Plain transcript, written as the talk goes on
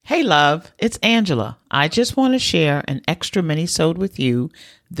Hey love, it's Angela. I just want to share an extra mini-sode with you.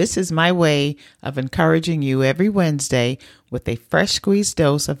 This is my way of encouraging you every Wednesday with a fresh squeezed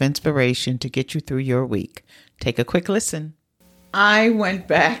dose of inspiration to get you through your week. Take a quick listen. I went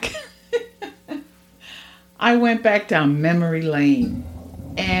back down memory lane,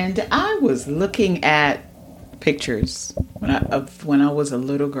 and I was looking at pictures when I was a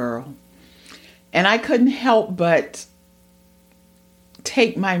little girl, and I couldn't help but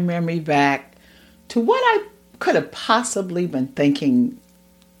take my memory back to what I could have possibly been thinking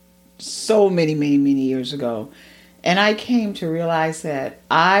so many years ago. And I came to realize that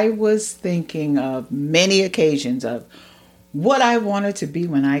I was thinking of many occasions of what I wanted to be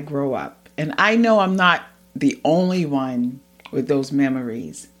when I grow up. And I know I'm not the only one with those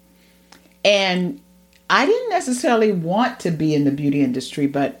memories. And I didn't necessarily want to be in the beauty industry,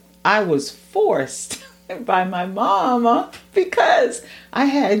 but I was forced by my mom because I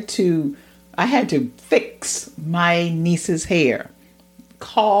had to fix my niece's hair.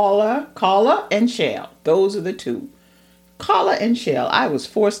 Carla and Shell. Those are the two. Carla and Shell. I was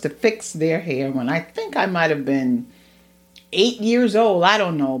forced to fix their hair when I think I might have been 8 years old. I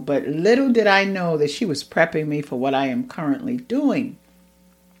don't know. But little did I know that she was prepping me for what I am currently doing.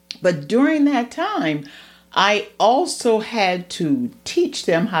 But during that time, I also had to teach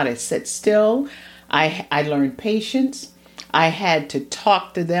them how to sit still. I learned patience. I had to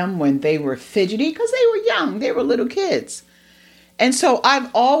talk to them when they were fidgety because they were young. They were little kids. And so I've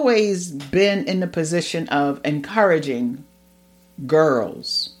always been in the position of encouraging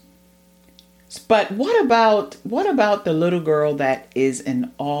girls. But what about the little girl that is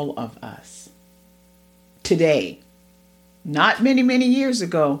in all of us today? Not many years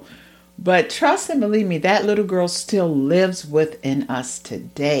ago, but trust and believe me, that little girl still lives within us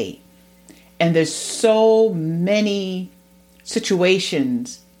today. And there's so many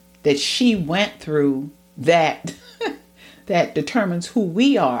situations that she went through that that determines who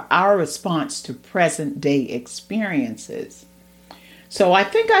we are, our response to present day experiences. So I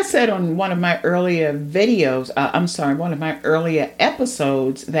think I said on one of my earlier one of my earlier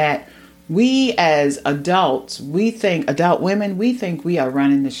episodes that we as adults, adult women, we think we are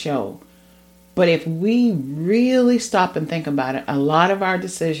running the show. But if we really stop and think about it, a lot of our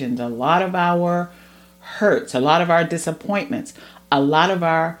decisions, a lot of our hurts, a lot of our disappointments, a lot of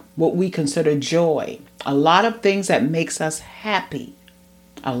our what we consider joy, a lot of things that makes us happy,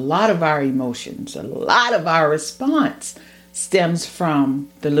 a lot of our emotions, a lot of our response stems from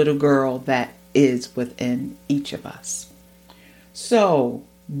the little girl that is within each of us. So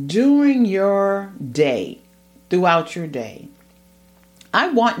during your day, throughout your day, I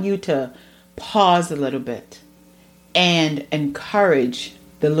want you to pause a little bit and encourage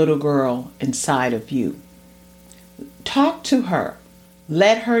the little girl inside of you. Talk to her.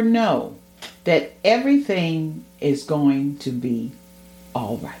 Let her know that everything is going to be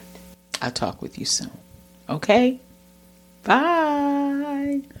all right. I'll talk with you soon. Okay?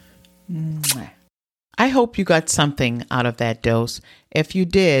 Bye. Mwah. I hope you got something out of that dose. If you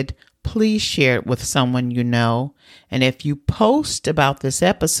did, please share it with someone you know. And if you post about this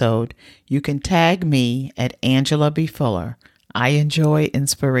episode, you can tag me at Angela B. Fuller. I enjoy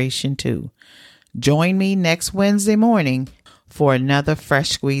inspiration too. Join me next Wednesday morning for another fresh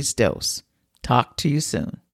squeezed dose. Talk to you soon.